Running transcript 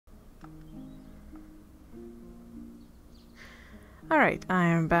Alright, I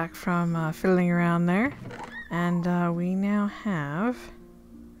am back from fiddling around there, and we now have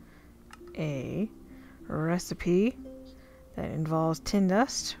a recipe that involves tin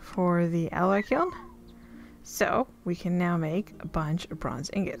dust for the alloy kiln. So, we can now make a bunch of bronze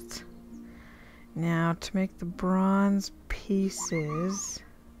ingots. Now, to make the bronze pieces...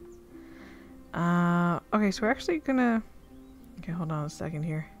 okay, so we're actually gonna... Okay, hold on a second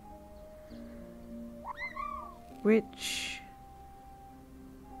here. What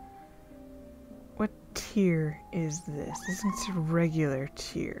tier is this? This is a regular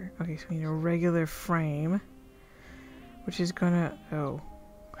tier. Okay, so we need a regular frame, which is gonna... Oh.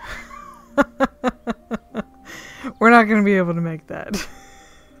 We're not gonna be able to make that.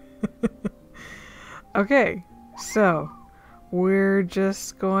 Okay, so we're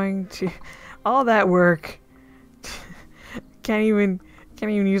just going to... All that work. Can't even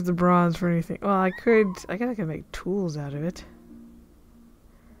use the bronze for anything. Well, I guess I could make tools out of it.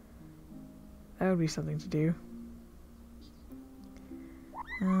 That would be something to do.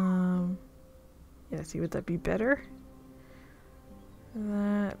 Yeah, see, would that be better?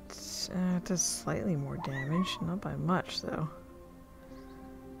 That does slightly more damage, not by much though.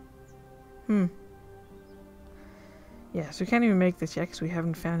 Yeah, so we can't even make this yet because we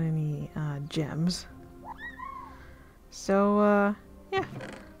haven't found any gems. So, yeah,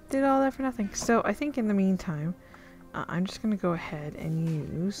 did all that for nothing. So I think in the meantime, I'm just going to go ahead and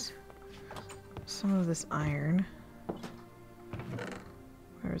use some of this iron.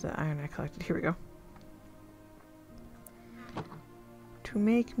 Where is that iron I collected? Here we go. To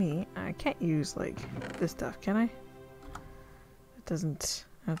make me... I can't use, like, this stuff, can I? It doesn't...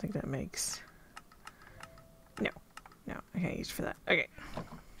 I don't think that makes... No, I can't use for that. Okay.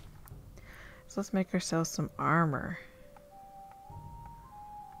 So let's make ourselves some armor.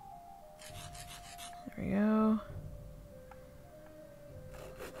 There we go.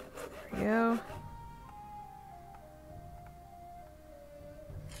 There we go.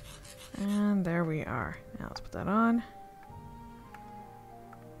 And there we are. Now let's put that on.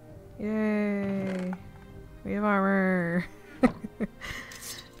 Yay! We have armor!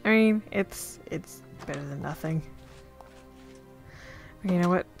 I mean, it's better than nothing. Okay, you know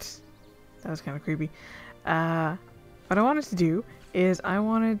what? That was kind of creepy. What I wanted to do is I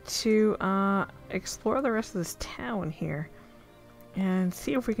wanted to explore the rest of this town here and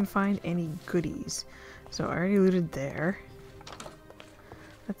see if we can find any goodies. So I already looted there.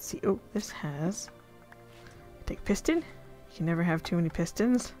 Let's see. Oh, this has... Take piston. You can never have too many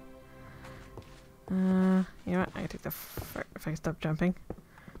pistons. You know what? I can take the... If I can stop jumping.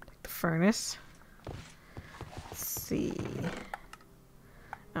 Take the furnace. Let's see...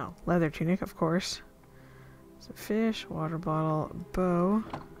 Oh, leather tunic, of course. Some fish, water bottle, bow.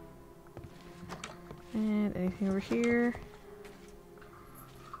 And anything over here?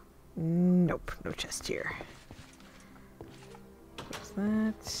 Nope, no chest here. What's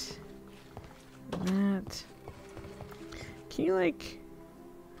that? And that. Can you, like,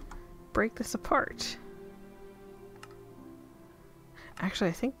 break this apart? Actually,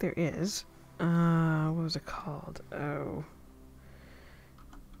 I think there is. What was it called? Oh...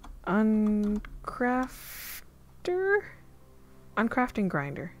 Uncrafting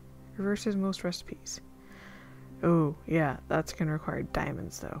grinder. Reverses most recipes. Oh, yeah, that's gonna require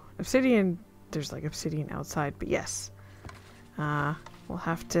diamonds though. Obsidian, there's like obsidian outside, but yes. We'll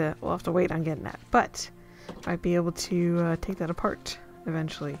have to wait on getting that. But might be able to take that apart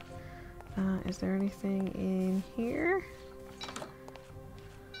eventually. Is there anything in here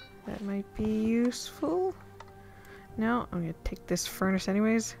that might be useful? No, I'm gonna take this furnace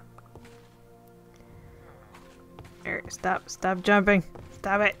anyways. There, stop jumping.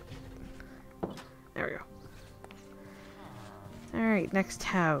 Stop it. There we go. Alright, next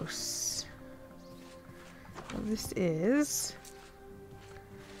house. Well, this is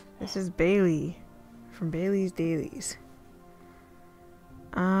Bailey from Bailey's Dailies.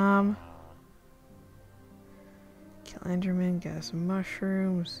 Kill Enderman, gather some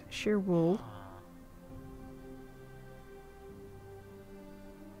mushrooms, shear wool.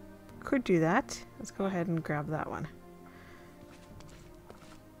 Could do that. Let's go ahead and grab that one.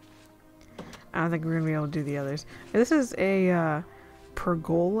 I don't think we're gonna be able to do the others. This is a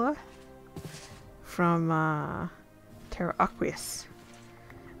pergola from Terra Aqueous.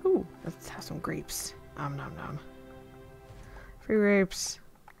 Ooh, let's have some grapes. Nom nom nom. Free grapes.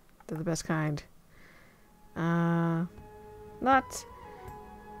 They're the best kind. They're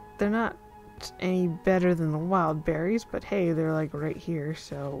not any better than the wild berries, but hey, they're like right here,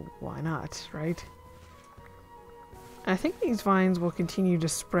 so why not, right? I think these vines will continue to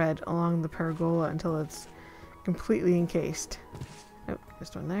spread along the pergola until it's completely encased. Oh,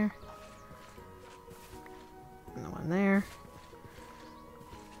 just one there. And the one there.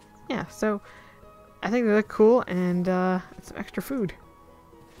 Yeah, so I think they look cool, and it's some extra food.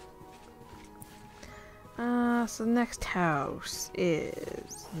 So the next house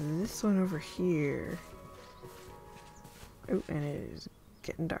is this one over here. Oh, and it is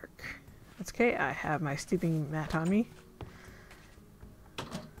getting dark. That's okay, I have my sleeping mat on me.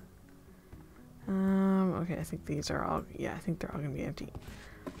 Okay, I think these are all, yeah, I think they're all gonna be empty.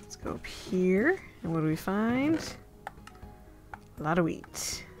 Let's go up here, and what do we find? A lot of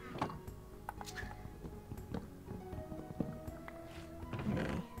wheat. Okay.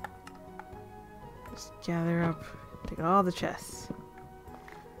 Just gather up, take all the chests.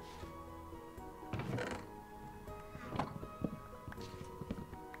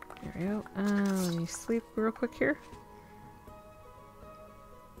 There we go. Let me sleep real quick here.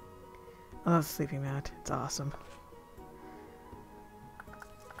 I love the sleeping mat. It's awesome.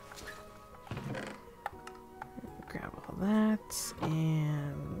 Grab all that,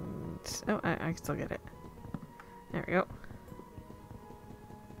 and oh, I can still get it. There we go.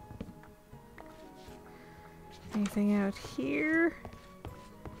 Anything out here?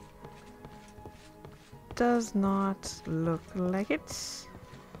 Does not look like it.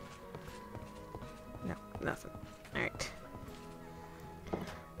 No, nothing. Alright.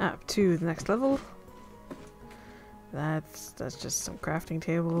 Up to the next level. That's just some crafting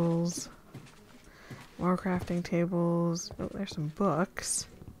tables. More crafting tables. Oh, there's some books.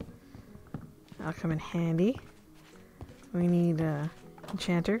 That'll come in handy. We need a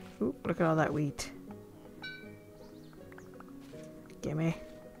enchanter. Ooh, look at all that wheat. Gimme.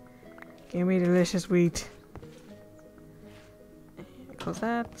 Gimme delicious wheat. Close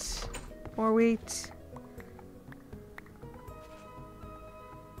that. More wheat.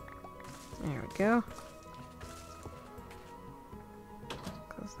 There we go.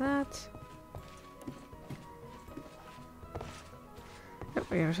 Close that. Oh,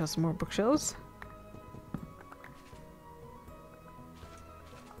 we got ourselves some more bookshelves.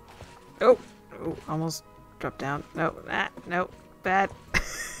 Oh! Oh, almost dropped down. No, that. No, that.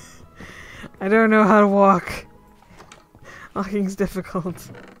 I don't know how to walk. Walking's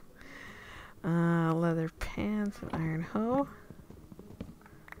difficult. Leather pants and iron hoe.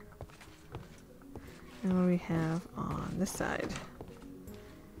 And what do we have on this side?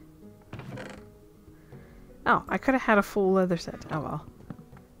 Oh, I could have had a full leather set. Oh well.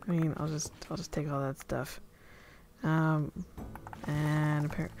 I mean, I'll just take all that stuff. And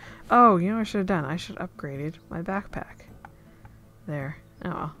oh, you know what I should have done? I should have upgraded my backpack. There. Oh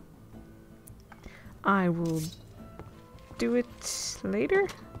well. I will do it later.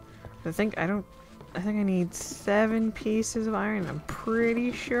 I think I need 7 pieces of iron. I'm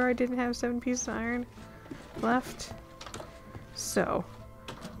pretty sure I didn't have 7 pieces of iron left. So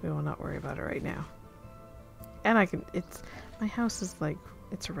we will not worry about it right now. And I can, my house is like,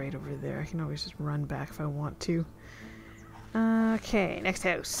 it's right over there. I can always just run back if I want to. Okay, next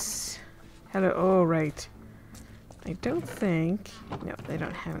house. Hello, oh right. I don't think, no, they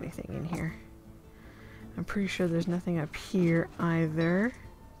don't have anything in here. I'm pretty sure there's nothing up here either.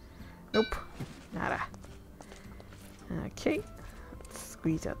 Nope, nada. Okay, let's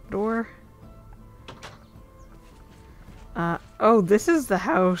squeeze out the door. Oh, this is the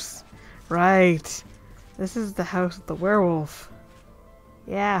house. Right. This is the house with the werewolf.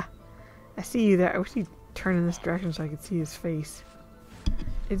 Yeah, I see you there. I wish he'd turn in this direction so I could see his face.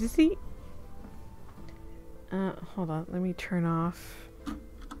 Is he? Hold on. Let me turn off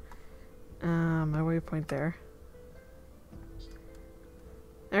my waypoint there.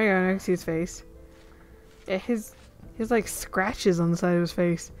 There you go. I can see his face. Yeah, his like scratches on the side of his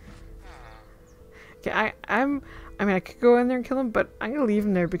face. Okay, I mean, I could go in there and kill him, but I'm gonna leave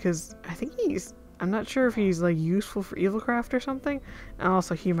him there because I think I'm not sure if he's like useful for evilcraft or something, and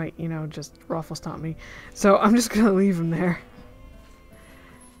also he might, you know, just ruffle stomp me. So I'm just gonna leave him there.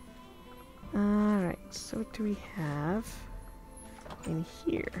 Alright, so what do we have in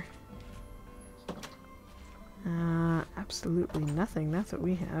here? Absolutely nothing. That's what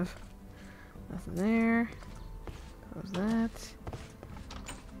we have. Nothing there. Close that.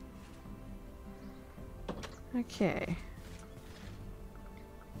 Okay.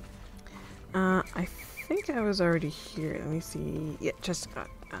 I think I was already here. Let me see. Yeah,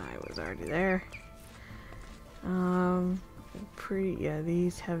 I was already there. Yeah,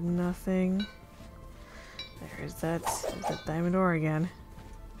 these have nothing. There's that diamond ore again.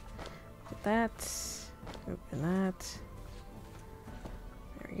 Put that. Open that.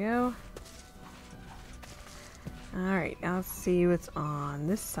 There we go. Alright, now let's see what's on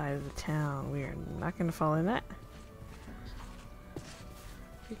this side of the town. We are not going to fall in that.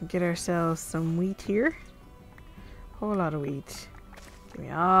 We can get ourselves some wheat here. Whole lot of wheat. Give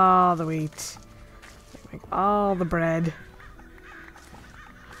me all the wheat. Make all the bread.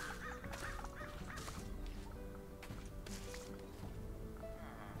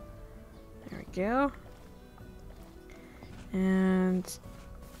 There we go. And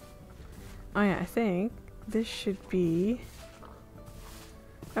oh yeah, I think this should be...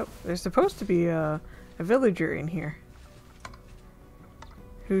 Oh, there's supposed to be a villager in here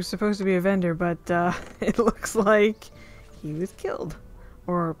who's supposed to be a vendor, but it looks like he was killed.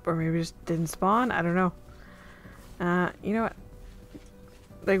 Or maybe just didn't spawn, I don't know. You know what?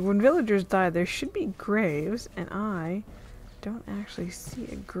 Like, when villagers die, there should be graves, and I don't actually see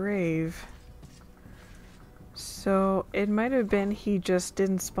a grave. So, it might have been he just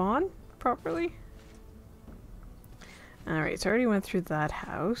didn't spawn properly. Alright, so I already went through that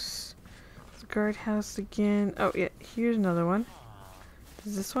house. The guardhouse again. Oh, yeah, here's another one.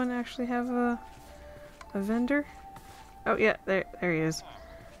 Does this one actually have a vendor? Oh, yeah, there he is.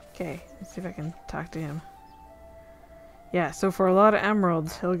 Okay, let's see if I can talk to him. Yeah, so for a lot of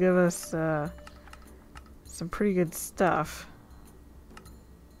emeralds, he'll give us some pretty good stuff.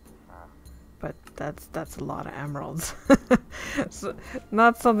 But that's a lot of emeralds. So,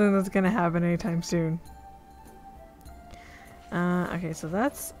 not something that's gonna happen anytime soon. Okay, so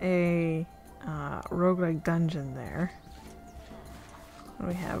that's a roguelike dungeon there. What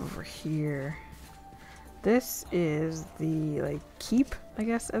do we have over here? This is the, like, keep, I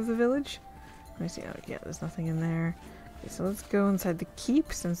guess, of the village. Let me see. Oh, yeah, there's nothing in there. Okay, so let's go inside the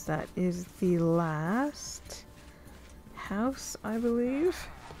keep, since that is the last house, I believe.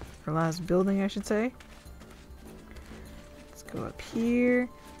 Or last building, I should say. Let's go up here.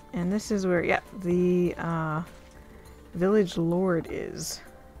 And this is where, yeah, the village lord is.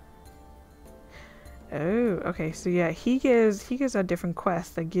 Oh, okay. So yeah, he gives out different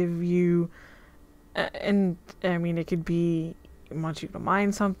quests that give you, and I mean, it could be he wants you to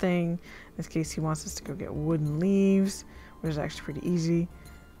mine something. In this case, he wants us to go get wood and leaves, which is actually pretty easy.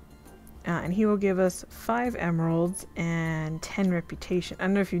 And he will give us 5 emeralds and 10 reputation. I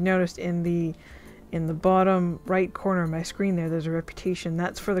don't know if you noticed in the bottom right corner of my screen there, there's a reputation.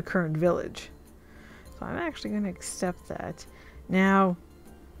 That's for the current village. So I'm actually going to accept that. Now,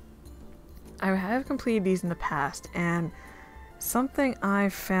 I have completed these in the past, and something I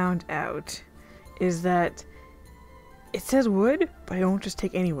found out is that it says wood, but I don't just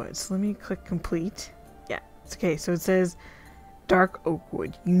take any wood. So let me click complete. Yeah, it's okay. So it says dark oak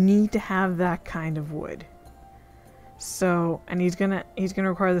wood. You need to have that kind of wood. So, and he's gonna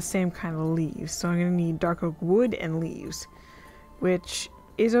require the same kind of leaves. So I'm gonna need dark oak wood and leaves, which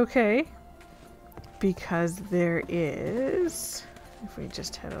is okay because there is. If we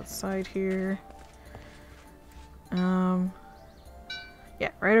just head outside here, yeah,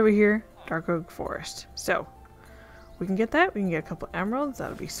 right over here, dark oak forest. So we can get that. We can get a couple emeralds.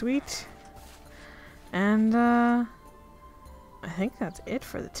 That'll be sweet. And I think that's it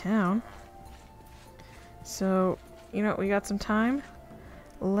for the town. So, you know, we got some time.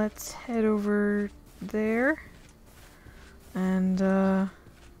 Let's head over there, and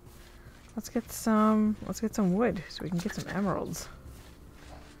let's get some wood so we can get some emeralds.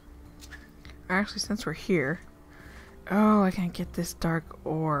 Actually, since we're here, oh, I can't get this dark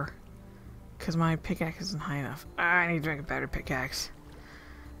ore because my pickaxe isn't high enough. I need to make a better pickaxe.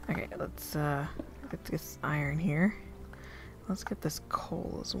 Okay, let's get this iron here. Let's get this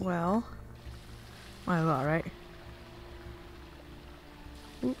coal as well. Might as well, right?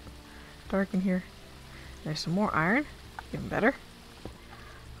 Ooh, dark in here. There's some more iron. Even better.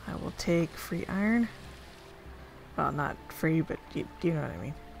 I will take free iron. Well, not free, but you know what I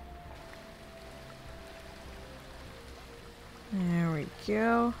mean. There we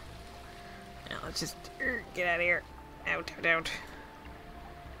go. Now let's just get out of here. Out, out, out.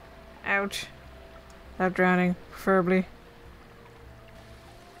 Out. Without drowning, preferably.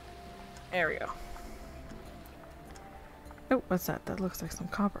 There we go. Oh, what's that? That looks like some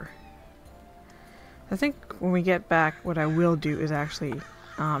copper. I think when we get back, what I will do is actually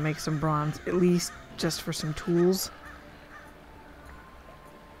make some bronze, at least just for some tools.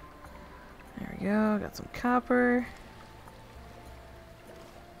 There we go. Got some copper.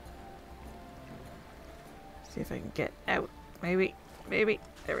 See if I can get out. Maybe. Maybe.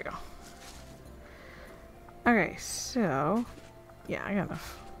 There we go. Okay, so yeah, I got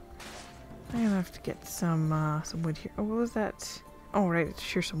enough. I got enough to get some wood here. Oh, what was that? Oh, right, it's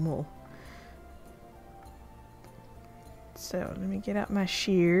shear some wool. So let me get out my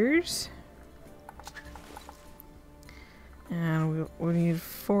shears. And we need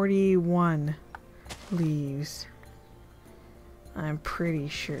 41 leaves. I'm pretty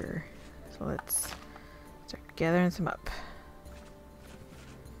sure. So let's start gathering some up.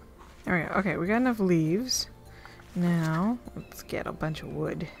 There we go. Okay, we got enough leaves. Now, let's get a bunch of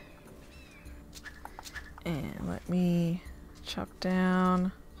wood. And let me chop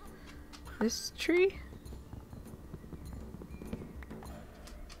down this tree.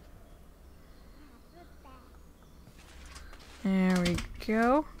 There we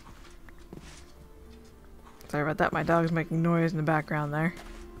go. Sorry about that, my dog's making noise in the background there.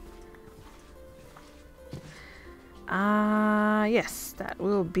 Yes, that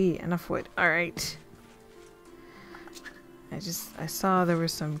will be enough wood. Alright. I saw there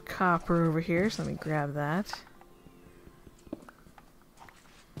was some copper over here, so let me grab that.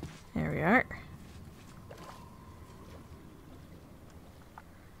 There we are.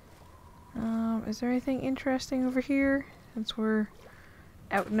 Is there anything interesting over here since we're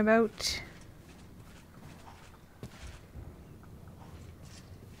out and about?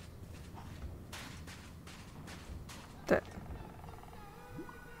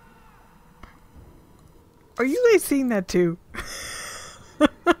 Are you guys seeing that too?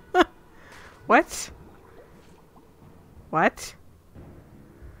 What? What?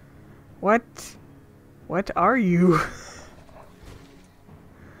 What? What are you?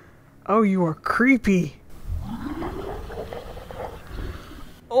 Oh, you are creepy.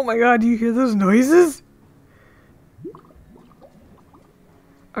 Oh my god, do you hear those noises?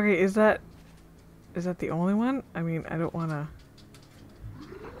 Okay, is that the only one? I mean, I don't wanna...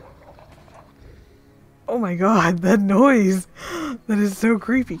 Oh my god, that noise! That is so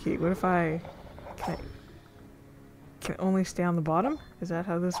creepy. Kate, what if I... Can it only stay on the bottom? Is that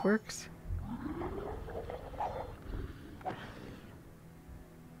how this works?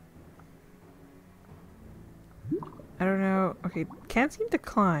 I don't know. Okay, can't seem to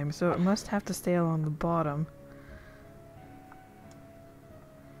climb, so it must have to stay along the bottom.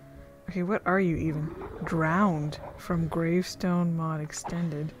 Okay, what are you even? Drowned from Gravestone Mod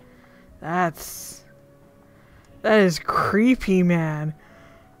Extended. That is creepy, man.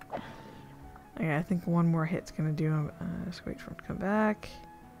 Okay, I think one more hit's gonna do him. Just wait for him to come back.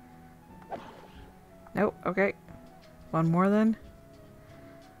 Nope, okay. One more then.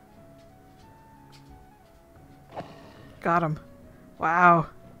 Got him. Wow.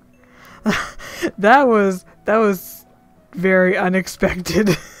 That was very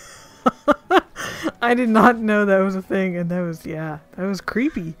unexpected. I did not know that was a thing, and that was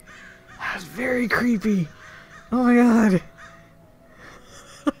creepy. That was very creepy. Oh my god.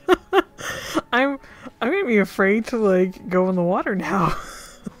 I'm gonna be afraid to like go in the water now.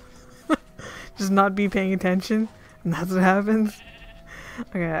 Just not be paying attention, and that's what happens.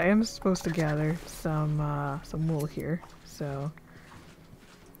 Okay, I am supposed to gather some wool here, so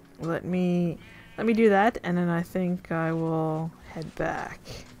let me do that, and then I think I will head back.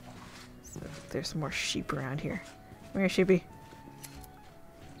 So there's some more sheep around here. Come here, sheepy.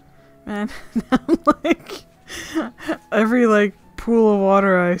 Man, I'm like every like pool of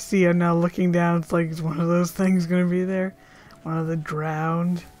water I see, I'm now looking down. It's like, is one of those things gonna be there? One of the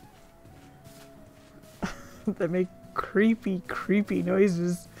drowned that make creepy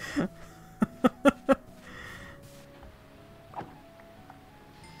noises.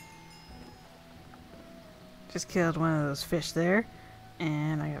 Just killed one of those fish there,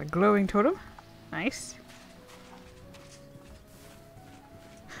 and I got a glowing totem. Nice.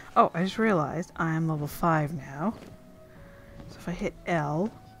 Oh, I just realized I'm level 5 now. So if I hit L,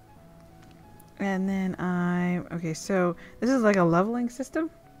 and then okay, so this is like a leveling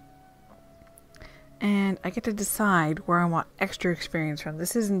system. And I get to decide where I want extra experience from.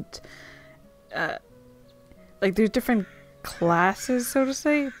 This isn't, like there's different classes, so to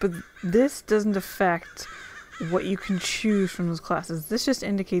say, but this doesn't affect what you can choose from those classes. This just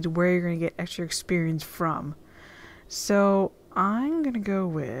indicates where you're going to get extra experience from. So I'm going to go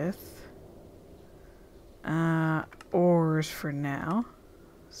with ores for now.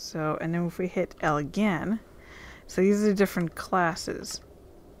 So, and then if we hit L again, so these are the different classes.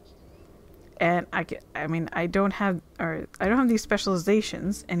 And I don't have these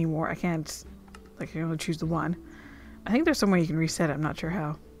specializations anymore. I can't, like, I can only choose the one. I think there's some way you can reset it. I'm not sure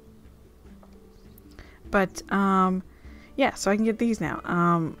how. But yeah, so I can get these now.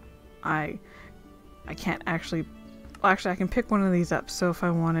 I can't actually. Well, actually, I can pick one of these up. So if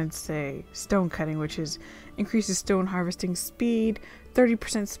I wanted, say, stone cutting, which is increases stone harvesting speed,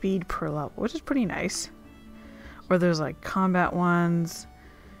 30% speed per level, which is pretty nice. Or there's like combat ones.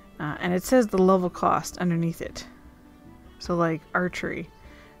 And it says the level cost underneath it. So like archery,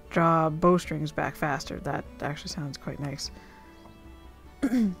 draw bowstrings back faster. That actually sounds quite nice.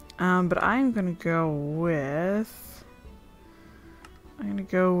 But I'm gonna go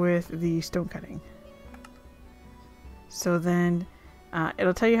with the stone cutting. So then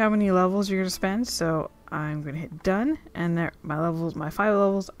it'll tell you how many levels you're gonna spend. So I'm gonna hit done, and there my 5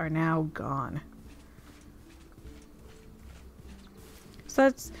 levels are now gone.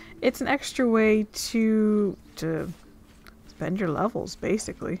 So it's an extra way to spend your levels,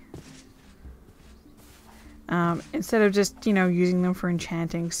 basically. Instead of just, you know, using them for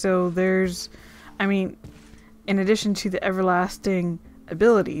enchanting. So there's, I mean, in addition to the everlasting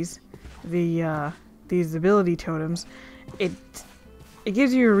abilities, these ability totems, it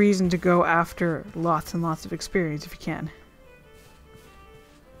gives you a reason to go after lots and lots of experience if you can.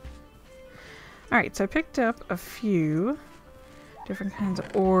 Alright, so I picked up a few different kinds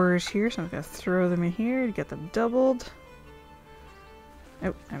of ores here, so I'm going to throw them in here to get them doubled.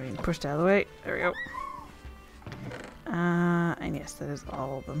 Oh, I'm being pushed out of the way. There we go. And yes, that is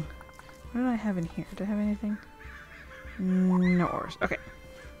all of them. What did I have in here? Did I have anything? No ores. Okay.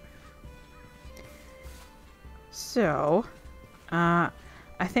 So, I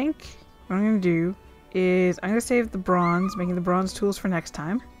think what I'm going to do is I'm going to save the bronze, making the bronze tools for next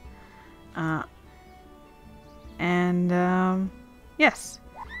time. Yes.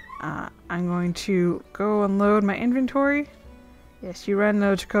 I'm going to go unload my inventory. Yes, you run,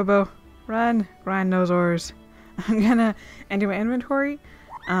 though, Chocobo. Run. Grind those ores. I'm gonna empty my inventory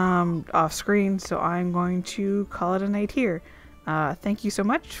off screen, so I'm going to call it a night here. Thank you so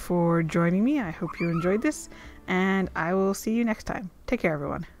much for joining me. I hope you enjoyed this, and I will see you next time. Take care,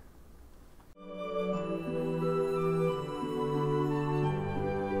 everyone.